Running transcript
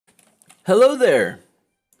Hello there.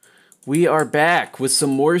 We are back with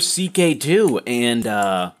some more CK2, and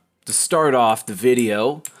to start off the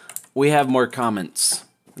video, we have more comments.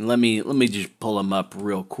 And let me just pull them up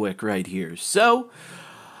real quick right here. So,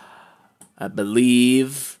 I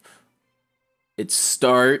believe it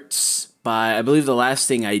starts by the last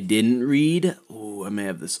thing I didn't read. Oh, I may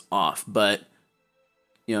have this off, but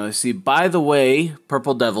see, by the way,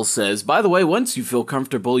 Purple Devil says, by the way, once you feel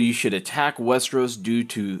comfortable, you should attack Westeros due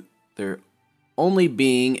to there only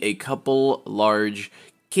being a couple large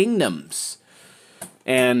kingdoms.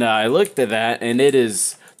 And I looked at that, and it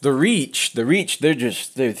is the Reach. The Reach, they're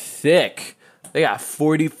thick. They got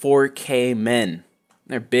 44k men.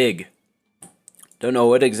 They're big. Don't know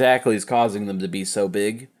what exactly is causing them to be so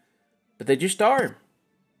big, but they just are.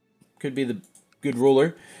 Could be the good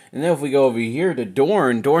ruler. And then if we go over here to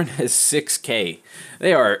Dorne, Dorne has 6k.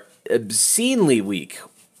 They are obscenely weak.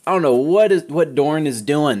 I don't know what Dorne is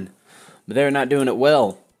doing, but they're not doing it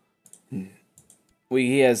well.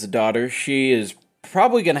 He has a daughter. She is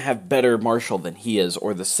probably going to have better martial than he is,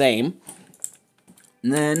 or the same.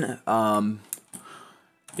 And then, yeah,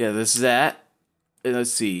 this is that. And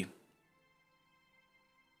let's see.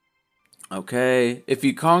 Okay, if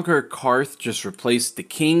you conquer Karth, just replace the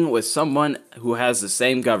king with someone who has the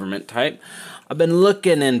same government type. I've been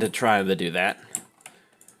looking into trying to do that.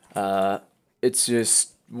 It's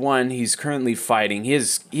just, one, he's currently fighting. He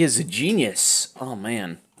is a genius. Oh,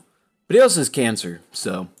 man. But he also has cancer,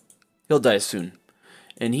 so he'll die soon.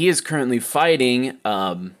 And he is currently fighting,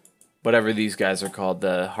 whatever these guys are called,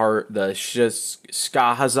 the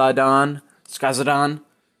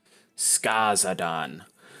Skazadon.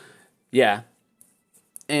 Yeah.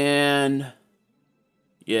 And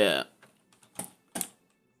yeah.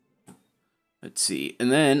 Let's see.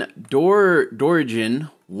 And then Dorigen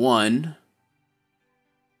 1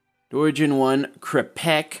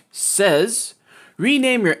 Krepek says,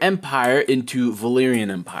 rename your empire into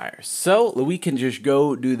Valyrian Empire. So we can just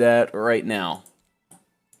go do that right now.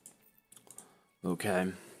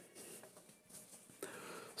 Okay.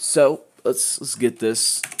 So let's get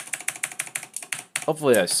this.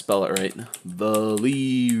 Hopefully I spell it right.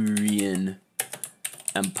 Valyrian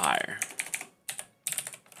Empire.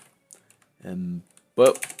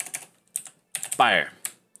 Fire.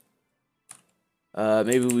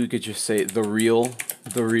 Maybe we could just say the real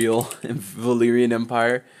Valyrian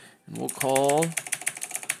Empire, and we'll call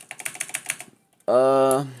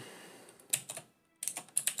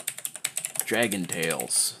Dragon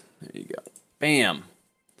Tales. There you go. Bam.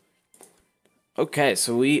 Okay,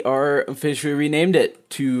 so we are officially renamed it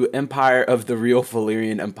to Empire of the Real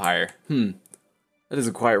Valyrian Empire. That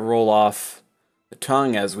doesn't quite roll off the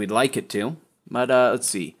tongue as we'd like it to. But let's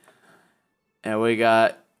see. And we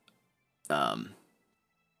got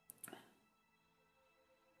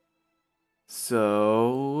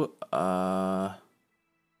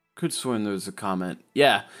could sworn there was a comment.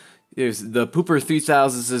 Yeah. There's the Pooper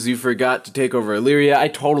 3000 says you forgot to take over Illyria. I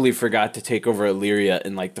totally forgot to take over Illyria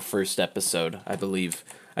in like the first episode, I believe.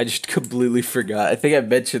 I just completely forgot. I think I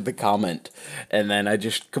mentioned the comment, and then I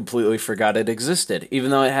just completely forgot it existed, even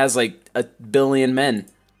though it has like 1 billion men.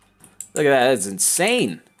 Look at that, that's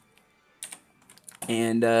insane.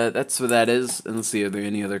 And that's what that is. And let's see, are there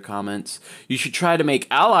any other comments? You should try to make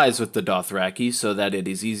allies with the Dothraki so that it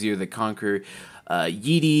is easier to conquer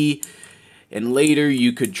Yidi. And later,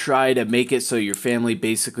 you could try to make it so your family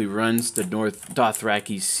basically runs the North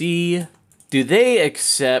Dothraki Sea. Do they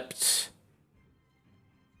accept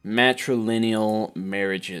matrilineal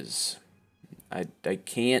marriages? I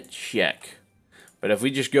can't check. But if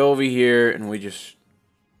we just go over here and we just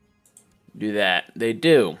do that, they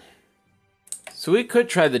do. So we could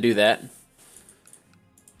try to do that.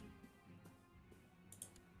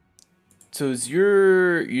 So is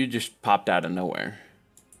you just popped out of nowhere,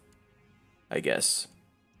 I guess.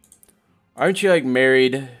 Aren't you like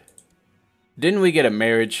married? Didn't we get a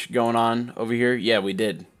marriage going on over here? Yeah, we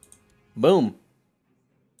did. Boom.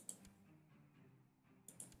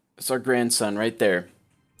 That's our grandson right there.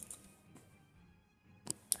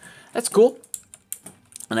 That's cool.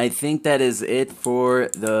 And I think that is it for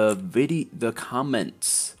the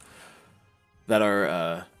comments that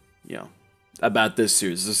are, about this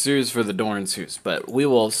series. The series for the Dorne series. But we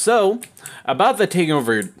will, about the taking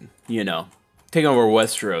over, taking over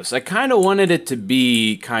Westeros. I kind of wanted it to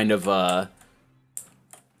be kind of, I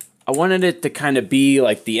wanted it to kind of be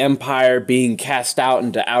like the Empire being cast out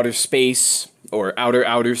into outer space, or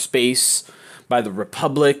outer space, by the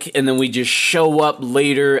Republic, and then we just show up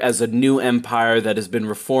later as a new empire that has been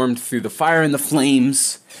reformed through the fire and the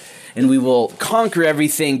flames, and we will conquer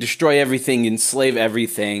everything, destroy everything, enslave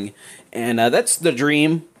everything, and that's the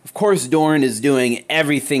dream. Of course, Dorne is doing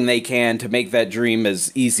everything they can to make that dream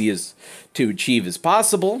as easy as to achieve as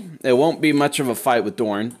possible. It won't be much of a fight with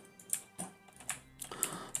Dorne.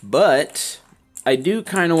 But I do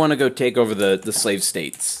kind of want to go take over the slave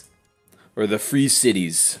states. Or the free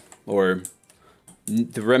cities. Or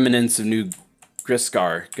the remnants of New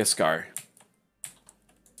Griscar.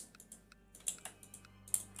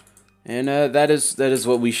 And that is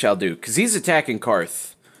what we shall do. Because he's attacking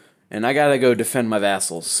Karth. And I gotta go defend my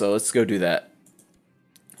vassals. So let's go do that.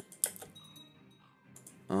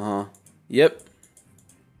 Yep.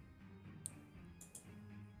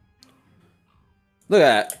 Look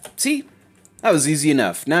at that. See? That was easy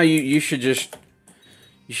enough. Now you should just...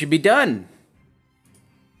 You should be done.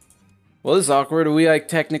 Well, this is awkward. Are we, like,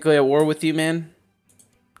 technically at war with you, man?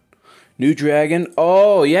 New dragon?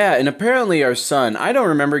 Oh, yeah. And apparently our son. I don't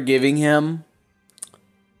remember giving him...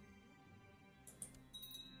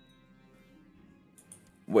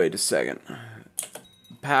 Wait a second.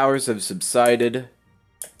 Powers have subsided.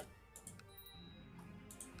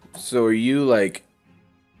 So are you, like...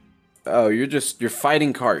 Oh, you're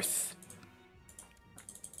fighting Karth.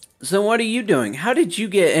 So what are you doing? How did you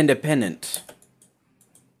get independent?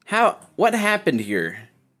 What happened here?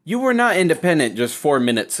 You were not independent just 4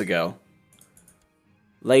 minutes ago.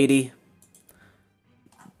 Lady.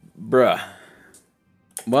 Bruh.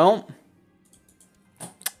 Well,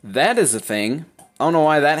 that is a thing. I don't know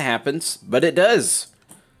why that happens, but it does.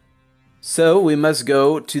 So we must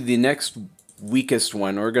go to the next weakest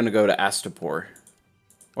one. We're going to go to Astapor.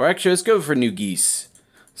 Or actually, let's go for New Geese.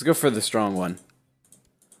 Let's go for the strong one.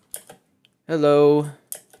 Hello.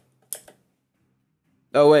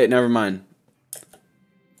 Oh, wait, never mind.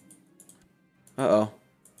 Uh-oh.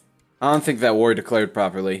 I don't think that war declared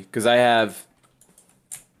properly, because I have...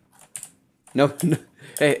 No.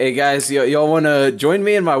 Hey, guys, y'all want to join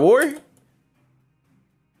me in my war?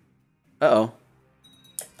 Uh-oh.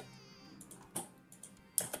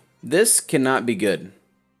 This cannot be good.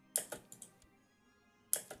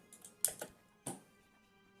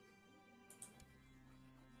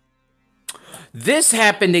 This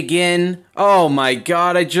happened again. Oh my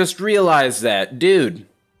god, I just realized that. Dude.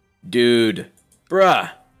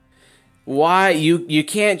 Bruh. Why? You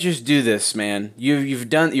can't just do this, man. You've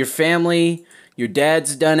done... Your family, your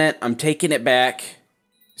dad's done it. I'm taking it back.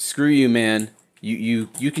 Screw you, man. You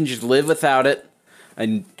can just live without it.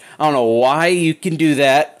 And I don't know why you can do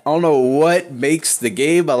that. I don't know what makes the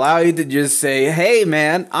game allow you to just say, "Hey,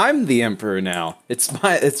 man, I'm the emperor now." It's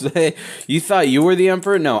my. You thought you were the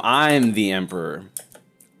emperor? No, I'm the emperor.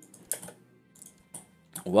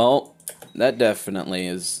 Well, that definitely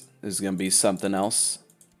is gonna be something else.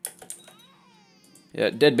 Yeah,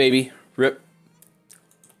 dead baby. Rip.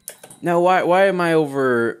 Now, why am I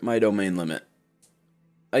over my domain limit?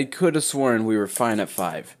 I could have sworn we were fine at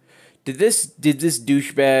 5. Did this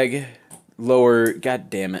douchebag lower? God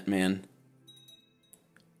damn it, man.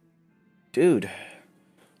 Dude.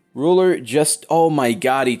 Ruler just... Oh my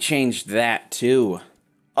god, he changed that too.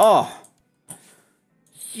 Oh.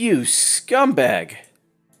 You scumbag.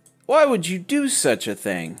 Why would you do such a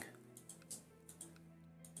thing?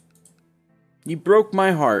 You broke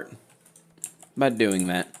my heart by doing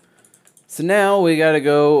that. So now we gotta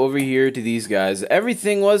go over here to these guys.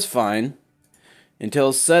 Everything was fine.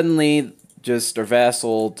 Until suddenly, just our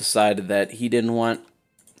vassal decided that he didn't want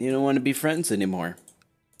to be friends anymore.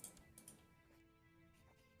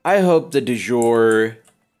 I hope the du jour...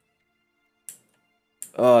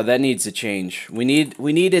 Oh, that needs to change. We need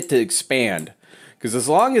it to expand. Because as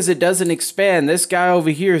long as it doesn't expand, this guy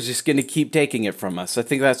over here is just going to keep taking it from us. I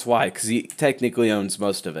think that's why, because he technically owns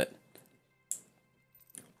most of it.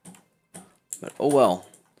 But oh well.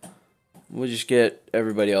 We'll just get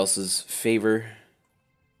everybody else's favor.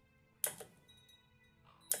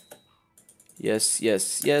 Yes,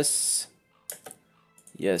 yes, yes.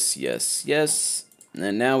 Yes, yes, yes.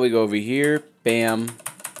 And now we go over here. Bam.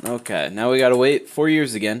 Okay, now we gotta wait 4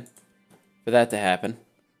 years again for that to happen.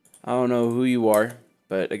 I don't know who you are,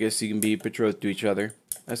 but I guess you can be betrothed to each other.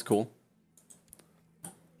 That's cool.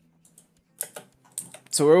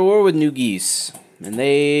 So we're at war with New Geese, and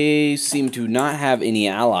they seem to not have any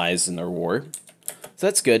allies in their war. So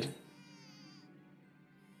that's good.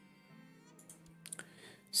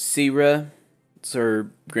 Sira, it's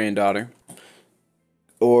her granddaughter.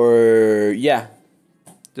 Or, yeah,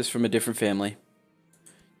 just from a different family.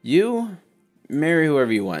 You marry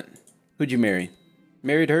whoever you want. Who'd you marry?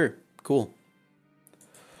 Married her. Cool.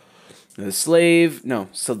 The slave. No,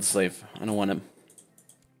 still the slave. I don't want him.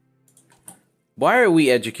 Why are we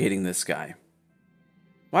educating this guy?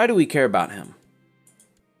 Why do we care about him?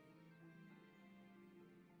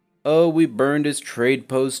 Oh, we burned his trade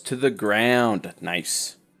post to the ground.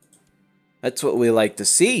 Nice. That's what we like to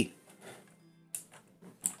see.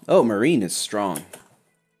 Oh, Marine is strong.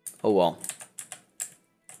 Oh well.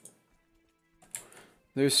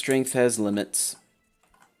 Their strength has limits.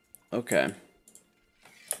 Okay.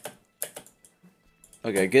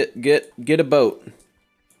 Okay, get a boat.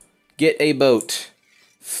 Get a boat.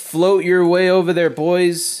 Float your way over there,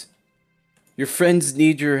 boys. Your friends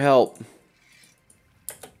need your help.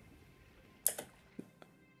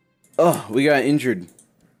 Oh, we got injured.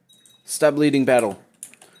 Stop leading battle.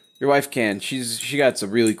 Your wife can. She got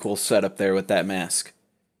some really cool setup there with that mask.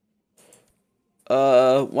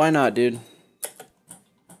 Why not, dude?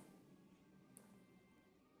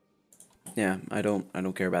 Yeah, I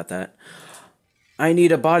don't care about that. I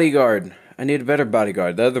need a bodyguard. I need a better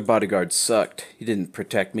bodyguard. The other bodyguard sucked. He didn't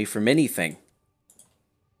protect me from anything.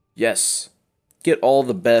 Yes. Get all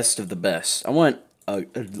the best of the best. I want a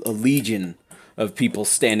legion of people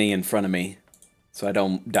standing in front of me so I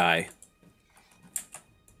don't die.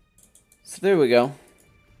 So there we go.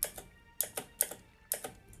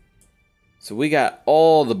 So we got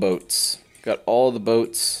all the boats. Got all the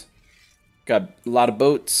boats. Got a lot of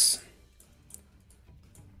boats.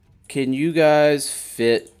 Can you guys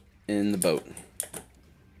fit in the boat?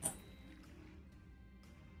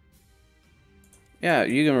 Yeah,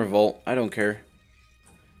 you can revolt. I don't care.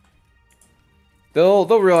 They'll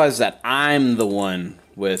realize that I'm the one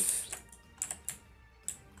with...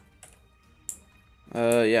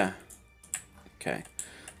 yeah. Okay.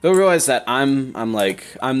 They'll realize that I'm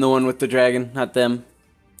the one with the dragon, not them.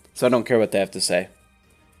 So I don't care what they have to say.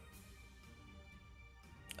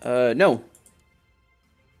 No.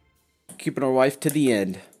 Keeping our wife to the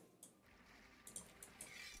end.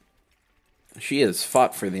 She has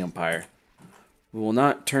fought for the Empire. We will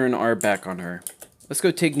not turn our back on her. Let's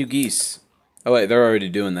go take New Geese. Oh wait, they're already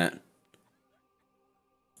doing that.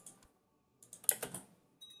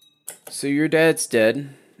 So your dad's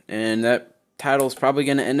dead, and that title's probably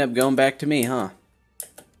going to end up going back to me, huh?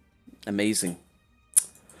 Amazing.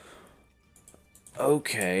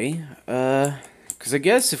 Okay, because I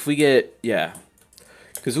guess if we get, yeah.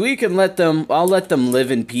 Because we can let them, I'll let them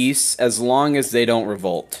live in peace as long as they don't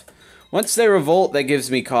revolt. Once they revolt, that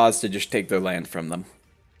gives me cause to just take their land from them.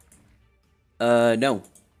 No.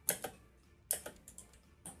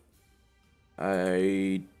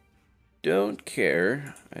 I don't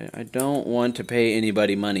care. I don't want to pay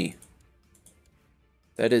anybody money.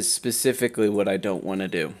 That is specifically what I don't want to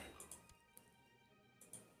do.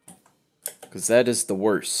 Because that is the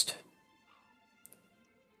worst.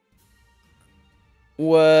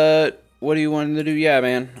 What do you want to do? Yeah,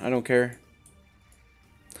 man. I don't care.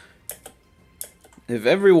 If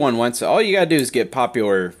everyone wants it, all you gotta do is get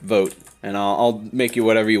popular vote, and I'll make you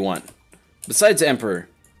whatever you want. Besides Emperor.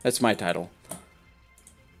 That's my title.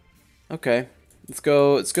 Okay. Let's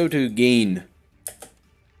go to Gain.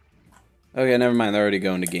 Okay, never mind. They're already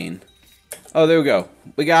going to Gain. Oh, there we go.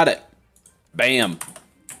 We got it. Bam.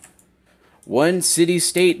 One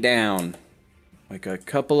city-state down. Like a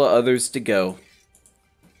couple of others to go.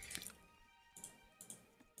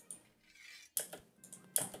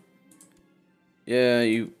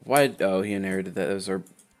 Yeah, why? Oh, he inherited that. That was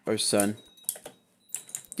our son.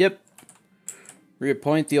 Yep.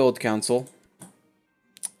 Reappoint the old council.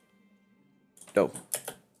 No.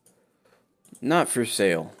 Not for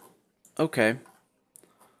sale. Okay.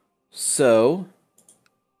 So,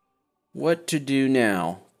 what to do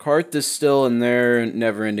now? Karth is still in their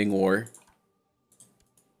never-ending war.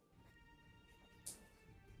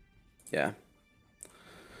 Yeah.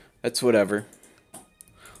 That's whatever.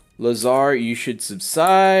 Lazar, you should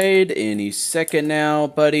subside any second now,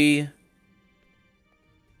 buddy.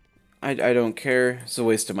 I don't care. It's a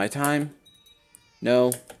waste of my time.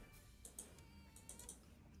 No.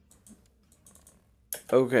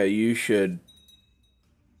 Okay, you should.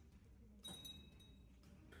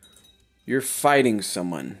 You're fighting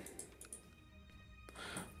someone.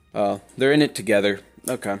 Oh, they're in it together.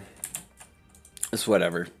 Okay. It's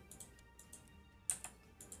whatever.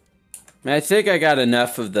 I think I got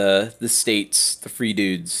enough of the states, the free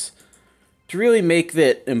dudes, to really make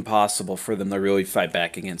it impossible for them to really fight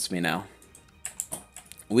back against me now.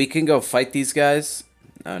 We can go fight these guys.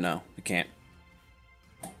 Oh no, we can't.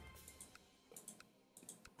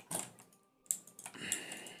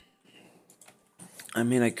 I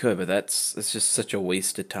mean, I could, but that's just such a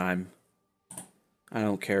waste of time. I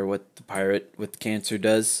don't care what the pirate with cancer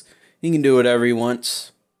does. He can do whatever he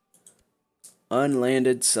wants.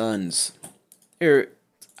 Unlanded sons. Here,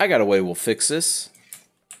 I got a way we'll fix this.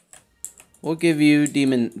 We'll give you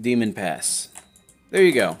demon pass. There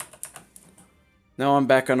you go. Now I'm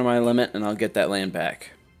back under my limit, and I'll get that land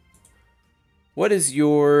back. What is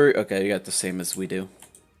your... Okay, you got the same as we do.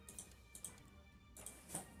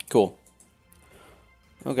 Cool.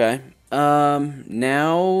 Okay.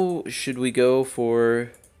 Now, should we go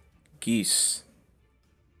for geese?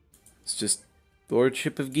 It's just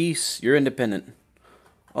lordship of geese. You're independent.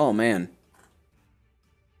 Oh, man.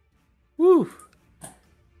 Woo.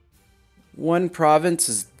 One province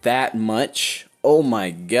is that much? Oh,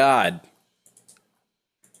 my God.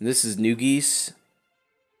 This is new geese.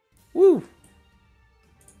 Woo.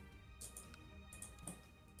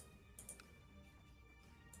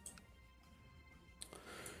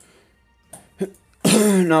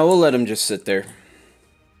 No, we'll let him just sit there.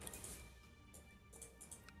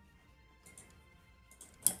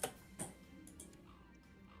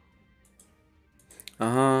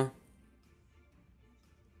 Uh-huh.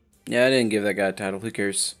 Yeah, I didn't give that guy a title. Who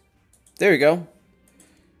cares? There we go.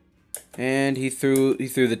 And he threw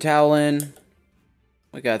the towel in.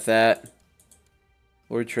 We got that.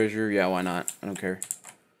 Lord Treasurer, yeah, why not? I don't care.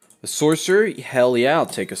 A sorcerer? Hell yeah, I'll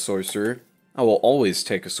take a sorcerer. I will always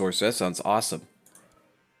take a sorcerer. That sounds awesome.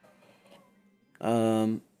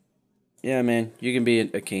 Yeah, man, you can be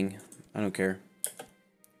a king. I don't care.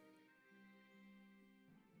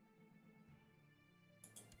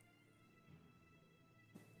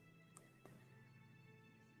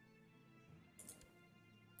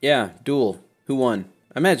 Yeah, duel. Who won?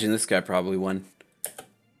 I imagine this guy probably won.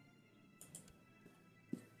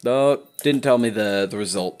 Oh, didn't tell me the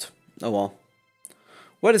result. Oh well.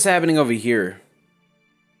 What is happening over here?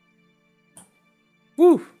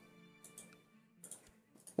 Woo!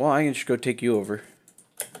 Well, I can just go take you over.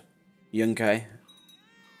 Young Kai.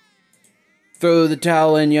 Throw the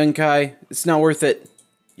towel in, Young Kai. It's not worth it.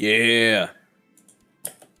 Yeah.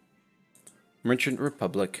 Merchant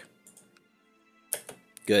Republic.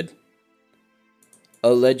 Good. A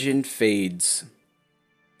legend fades.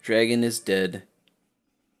 Dragon is dead.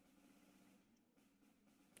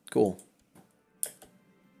 Cool.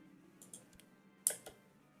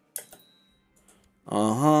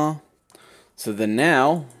 Uh-huh. So then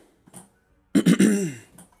now...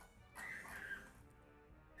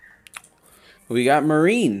 we got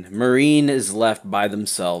Marine. Marine is left by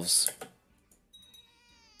themselves.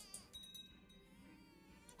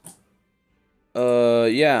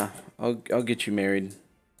 Yeah. I'll get you married.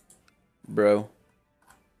 Bro.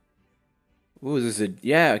 Ooh, this is a...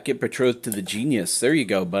 Yeah, get betrothed to the genius. There you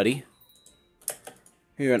go, buddy.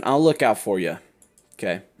 Here, and I'll look out for you.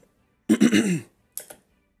 Okay.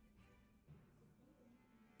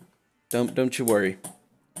 Don't you worry.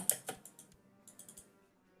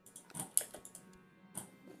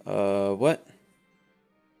 What?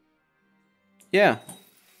 Yeah.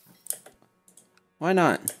 Why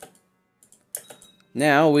not?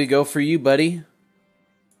 Now we go for you, buddy.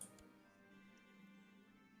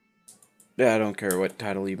 Yeah, I don't care what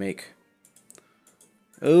title you make.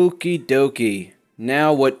 Okie dokie.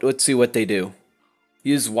 Now let's see what they do.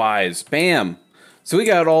 Use wise. Bam. So we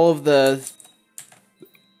got all of the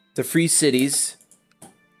free cities.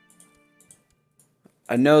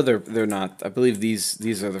 I know they're not. I believe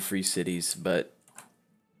these are the free cities, but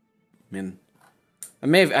I mean,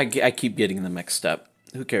 I keep getting them mixed up.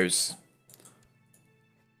 Who cares?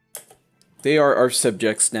 They are our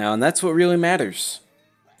subjects now, and that's what really matters.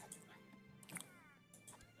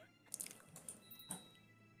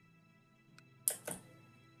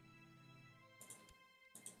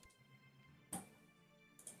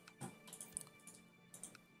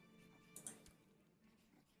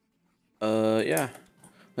 Yeah.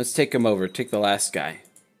 Let's take him over. Take the last guy.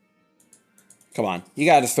 Come on. You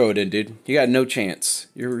gotta throw it in, dude. You got no chance.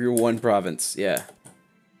 You're one province. Yeah.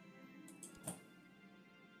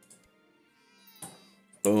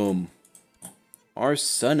 Boom. Our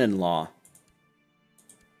son-in-law.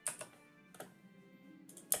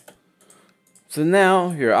 So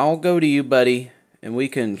now, here, I'll go to you, buddy, and we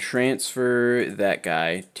can transfer that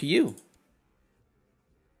guy to you.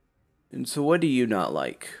 And so what do you not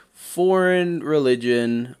like? Foreign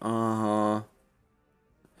religion, uh-huh.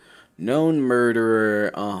 Known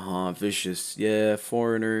murderer, uh-huh. Vicious, yeah.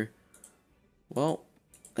 Foreigner. Well,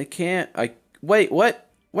 I can't, wait, what?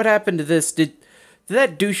 What happened to this? Did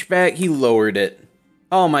that douchebag, he lowered it.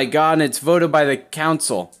 Oh my god, and it's voted by the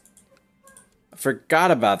council. I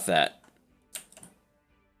forgot about that.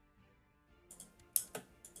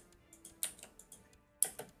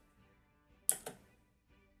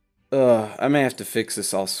 I may have to fix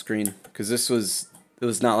this off screen, because it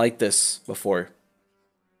was not like this before.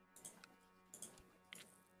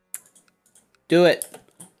 Do it.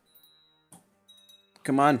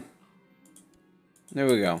 Come on. There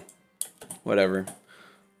we go. whatever.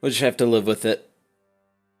 We'll just have to live with it.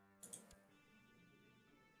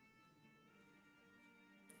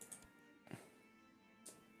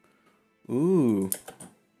 Ooh.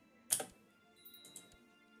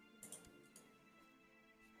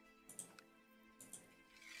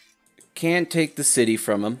 Can't take the city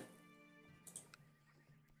from him.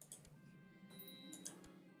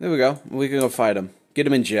 There we go. We can go fight him. Get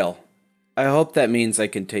him in jail. I hope that means I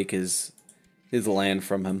can take his land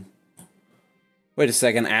from him. Wait a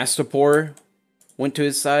second. Astapor went to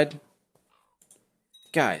his side?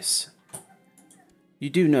 Guys, you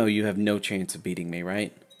do know you have no chance of beating me,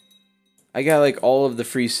 right? I got like all of the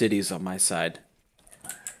free cities on my side.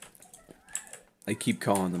 I keep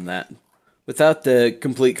calling them that. Without the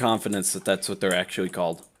complete confidence that that's what they're actually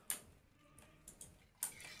called.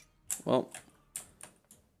 Well,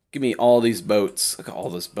 give me all these boats. Look at all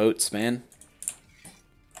those boats, man.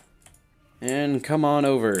 And come on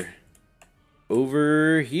over.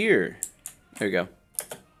 Over here. There we go.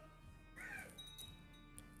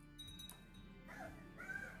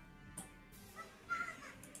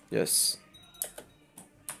 Yes.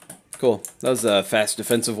 Cool. That was a fast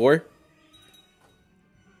defensive war.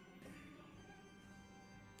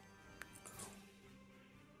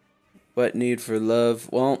 What need for love?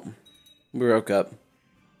 Well, we broke up.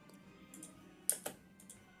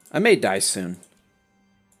 I may die soon.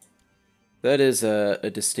 That is a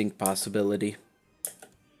distinct possibility.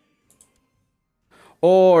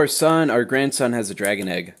 Oh, our son, our grandson has a dragon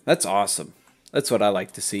egg. That's awesome. That's what I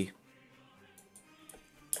like to see.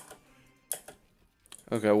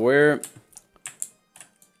 Okay, where...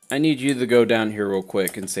 I need you to go down here real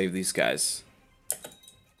quick and save these guys.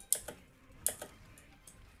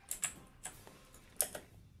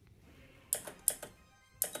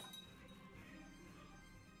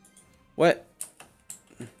 What?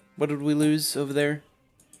 What did we lose over there?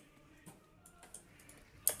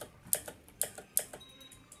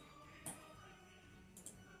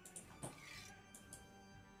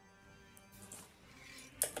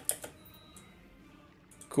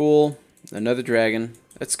 Cool. Another dragon.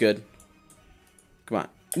 That's good. Come on.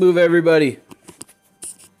 Move, everybody.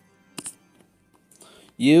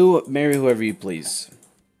 You marry whoever you please.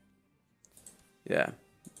 Yeah.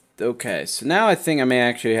 Okay, so now I think I may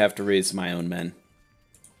actually have to raise my own men.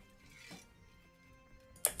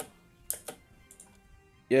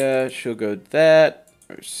 Yeah, she'll go with that.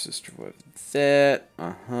 Her sister with that.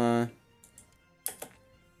 Uh-huh.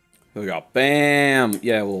 Here we go. Bam!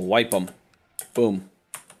 Yeah, we'll wipe them. Boom.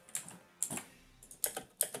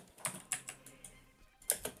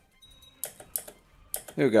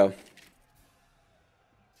 There we go.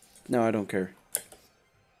 No, I don't care.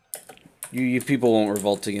 You people won't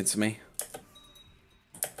revolt against me.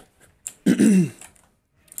 And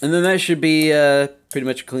then that should be pretty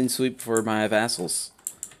much a clean sweep for my vassals.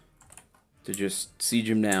 To just siege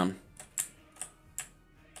him down.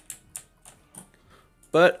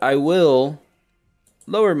 But I will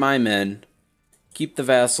lower my men. Keep the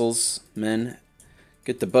vassals, men.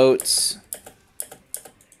 Get the boats.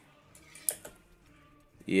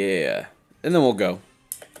 Yeah. And then we'll go.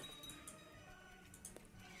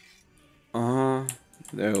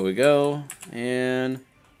 There we go. And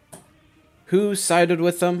who sided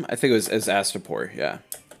with them? I think it was as Astapor, yeah.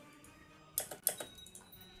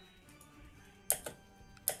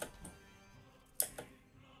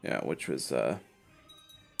 Yeah, which was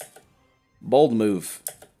bold move.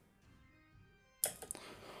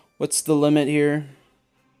 What's the limit here?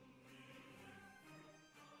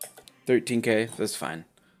 13k, that's fine.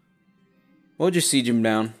 We'll just siege him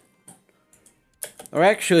down. Or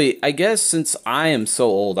actually, I guess since I am so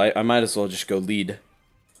old, I might as well just go lead.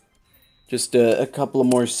 Just a couple of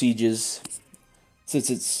more sieges. Since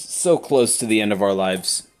it's so close to the end of our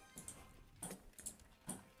lives.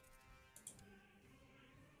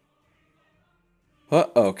 Oh,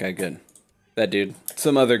 okay, good. That dude.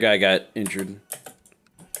 Some other guy got injured.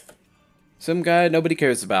 Some guy nobody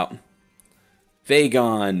cares about.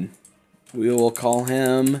 Vagon. We will call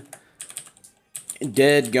him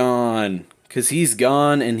Dead Gone. Because he's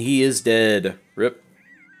gone and he is dead. Rip.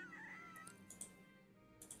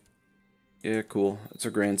 Yeah, cool. That's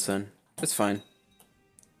our grandson. That's fine.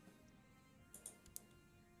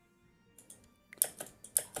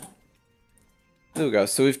 There we go.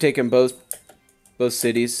 So we've taken both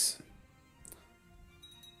cities.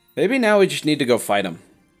 Maybe now we just need to go fight them.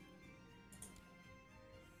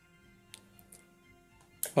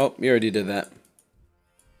 Oh, you already did that.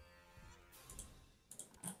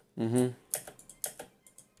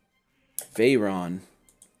 Veyron.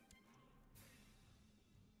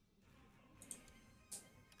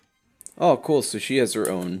 Oh, cool. So she has her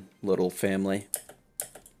own little family.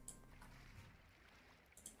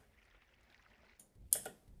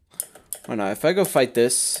 Why not? If I go fight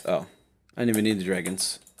this... Oh, I didn't even need the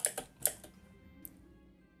dragons.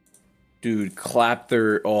 Dude, clap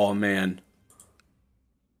their... Oh, man.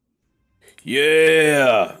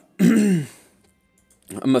 Yeah! I'm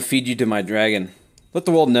gonna feed you to my dragon. Let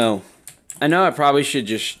the world know. I know I probably should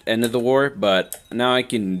just end the war, but now I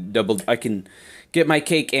can get my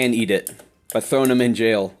cake and eat it by throwing him in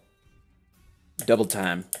jail. Double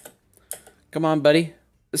time. Come on, buddy.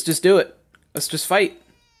 Let's just do it. Let's just fight.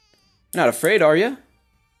 Not afraid, are you?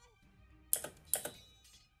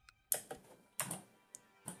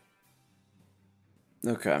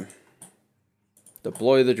 Okay.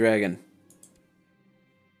 Deploy the dragon.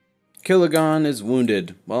 Killagon is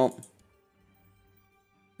wounded. Well,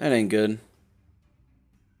 that ain't good.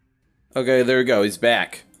 Okay, there we go. He's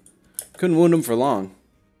back. Couldn't wound him for long.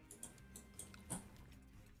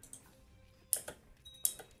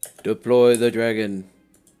 Deploy the dragon.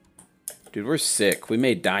 Dude, we're sick. We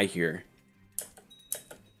may die here.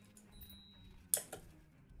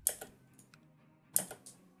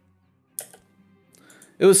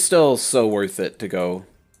 It was still so worth it to go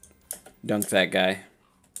dunk that guy.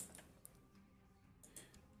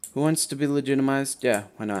 Who wants to be legitimized? Yeah,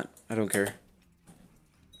 why not? I don't care.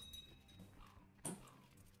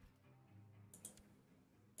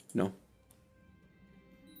 No.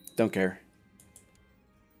 Don't care.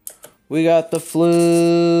 We got the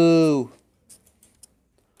flu!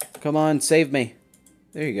 Come on, save me.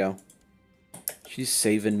 There you go. She's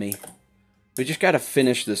saving me. We just gotta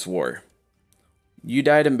finish this war. You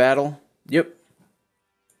died in battle? Yep.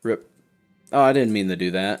 Rip. Oh, I didn't mean to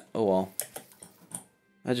do that. Oh well.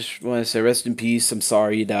 I just want to say rest in peace, I'm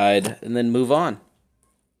sorry you died, and then move on.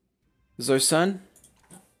 This is our son?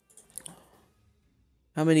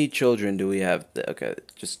 How many children do we have? Okay,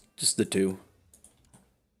 just the two.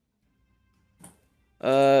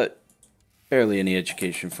 Barely any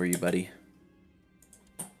education for you, buddy.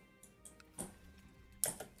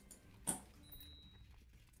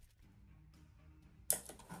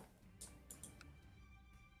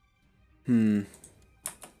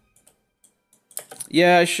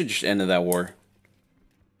 Yeah, I should just end that war.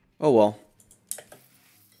 Oh well.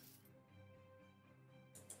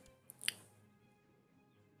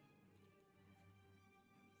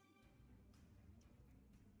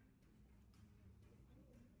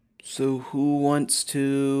 So who wants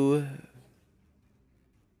to...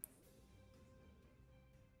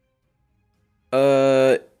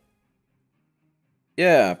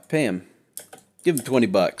 Yeah, pay him. Give him 20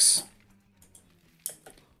 bucks.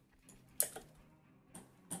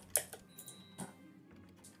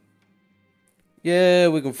 Yeah,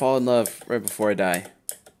 we can fall in love right before I die.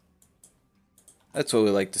 That's what we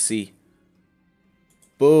like to see.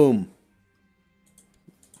 Boom.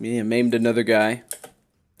 Yeah, maimed another guy.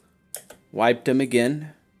 Wiped him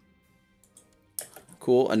again.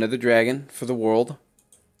 Cool, another dragon for the world.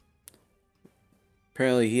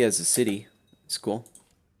 Apparently he has a city. It's cool.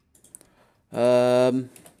 Oh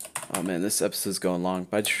man, this episode's going long,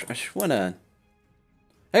 but I just wanna...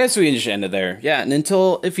 I guess we can just end it there. Yeah, and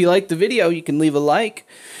if you liked the video, you can leave a like.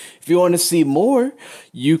 If you want to see more,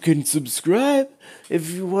 you can subscribe.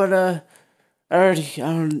 If you wanna... I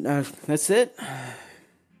don't know. That's it.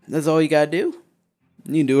 That's all you gotta do.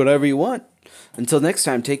 You can do whatever you want. Until next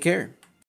time, take care.